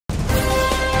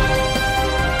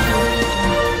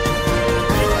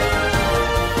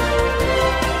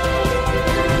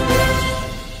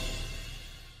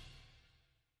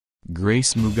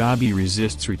Grace Mugabe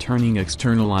resists returning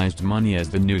externalized money as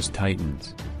the Noose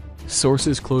tightens.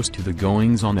 Sources close to the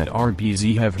goings-on at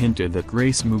RBZ have hinted that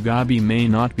Grace Mugabe may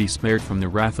not be spared from the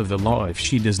wrath of the law if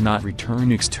she does not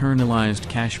return externalized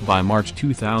cash by March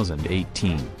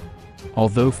 2018.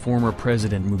 Although former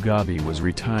President Mugabe was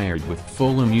retired with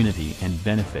full immunity and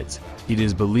benefits, it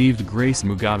is believed Grace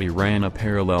Mugabe ran a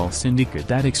parallel syndicate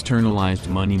that externalized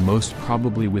money, most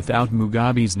probably without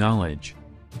Mugabe's knowledge.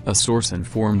 A source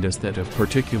informed us that of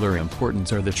particular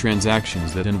importance are the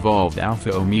transactions that involved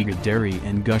Alpha Omega Dairy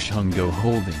and Gushungo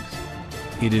Holdings.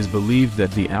 It is believed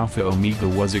that the Alpha Omega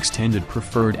was extended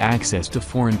preferred access to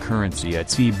foreign currency at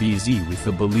CBZ with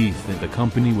the belief that the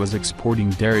company was exporting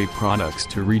dairy products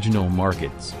to regional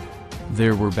markets.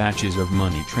 There were batches of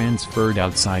money transferred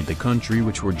outside the country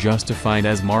which were justified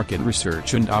as market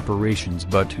research and operations,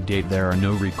 but to date there are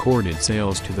no recorded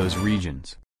sales to those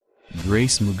regions.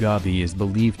 Grace Mugabe is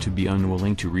believed to be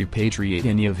unwilling to repatriate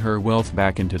any of her wealth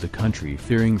back into the country,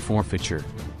 fearing forfeiture.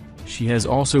 She has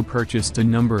also purchased a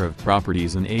number of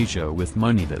properties in Asia with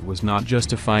money that was not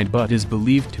justified but is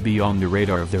believed to be on the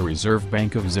radar of the Reserve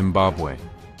Bank of Zimbabwe.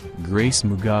 Grace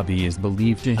Mugabe is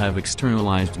believed to have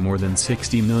externalized more than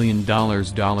 $60 million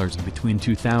between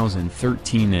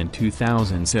 2013 and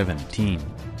 2017.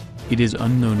 It is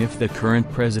unknown if the current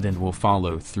president will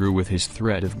follow through with his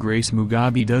threat if Grace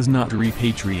Mugabe does not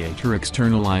repatriate her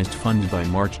externalized funds by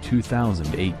March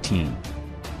 2018.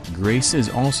 Grace is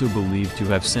also believed to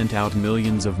have sent out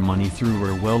millions of money through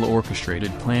her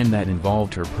well-orchestrated plan that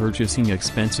involved her purchasing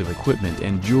expensive equipment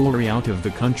and jewelry out of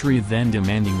the country, then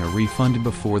demanding a refund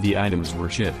before the items were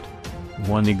shipped.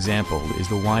 One example is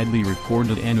the widely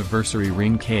reported anniversary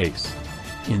ring case.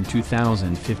 In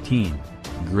 2015,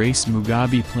 Grace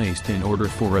Mugabe placed an order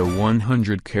for a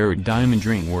 100-carat diamond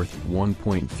ring worth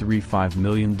 $1.35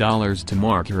 million to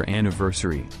mark her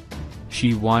anniversary.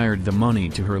 She wired the money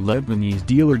to her Lebanese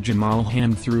dealer Jamal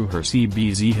Ham through her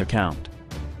CBZ account.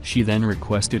 She then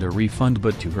requested a refund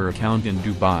but to her account in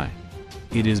Dubai.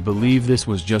 It is believed this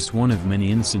was just one of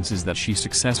many instances that she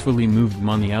successfully moved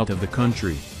money out of the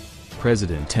country.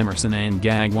 President Emerson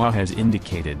Mnangagwa has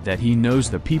indicated that he knows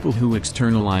the people who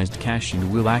externalized cash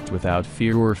and will act without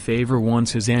fear or favor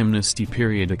once his amnesty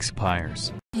period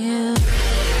expires.